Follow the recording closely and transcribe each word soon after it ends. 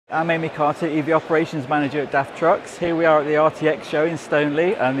I'm Amy Carter, EV Operations Manager at DAF Trucks. Here we are at the RTX show in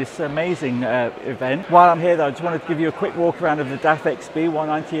Stoneleigh and this amazing event. While I'm here though, I just wanted to give you a quick walk around of the DAF XB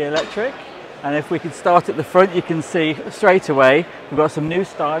 190 electric. And if we could start at the front, you can see straight away we've got some new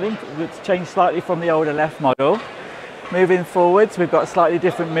styling. It's changed slightly from the older left model. Moving forwards, we've got slightly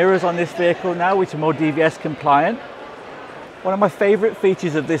different mirrors on this vehicle now, which are more DVS compliant. One of my favourite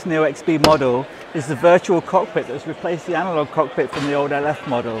features of this new XB model is the virtual cockpit that's replaced the analog cockpit from the old LF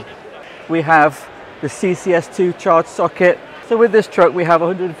model. We have the CCS2 charge socket. So with this truck we have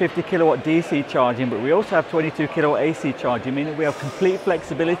 150 kilowatt DC charging, but we also have 22 kilowatt AC charging, meaning we have complete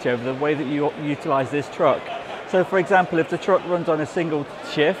flexibility over the way that you utilise this truck. So for example, if the truck runs on a single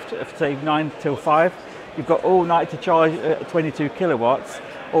shift, say 9 till 5, you've got all night to charge 22 kilowatts.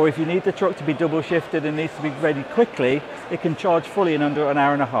 Or if you need the truck to be double shifted and needs to be ready quickly, it can charge fully in under an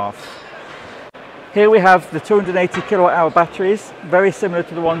hour and a half. Here we have the 280 kilowatt hour batteries, very similar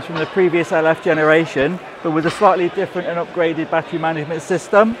to the ones from the previous LF generation, but with a slightly different and upgraded battery management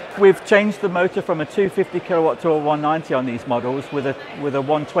system. We've changed the motor from a 250 kilowatt to a 190 on these models, with a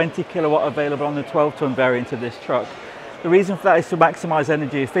 120 kilowatt available on the 12-ton variant of this truck. The reason for that is to maximise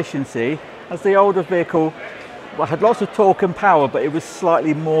energy efficiency, as the older vehicle had lots of torque and power, but it was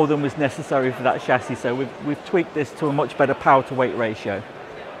slightly more than was necessary for that chassis, so we've tweaked this to a much better power to weight ratio.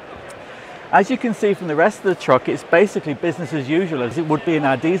 As you can see from the rest of the truck, it's basically business as usual as it would be in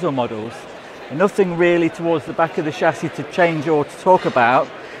our diesel models. And nothing really towards the back of the chassis to change or to talk about.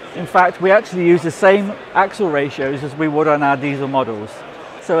 In fact, we actually use the same axle ratios as we would on our diesel models.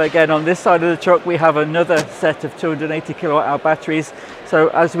 So again, on this side of the truck we have another set of 280 kilowatt hour batteries. So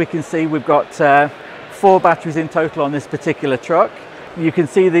as we can see, we've got 4 batteries in total on this particular truck. You can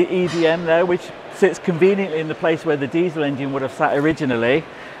see the EDM there, which sits conveniently in the place where the diesel engine would have sat originally.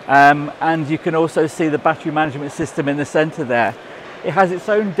 And you can also see the battery management system in the center there. It has its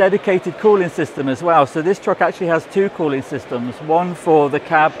own dedicated cooling system as well. So this truck actually has 2 cooling systems, one for the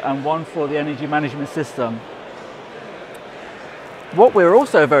cab and one for the energy management system. What we're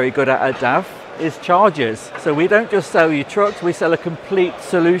also very good at DAF is chargers. So we don't just sell you trucks, we sell a complete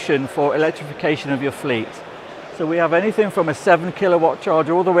solution for electrification of your fleet. So we have anything from a 7 kilowatt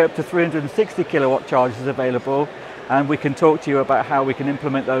charger all the way up to 360 kilowatt chargers available, and we can talk to you about how we can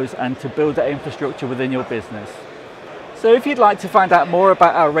implement those and to build that infrastructure within your business. So if you'd like to find out more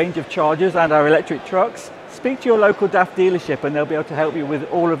about our range of chargers and our electric trucks, speak to your local DAF dealership and they'll be able to help you with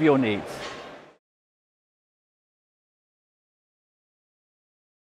all of your needs.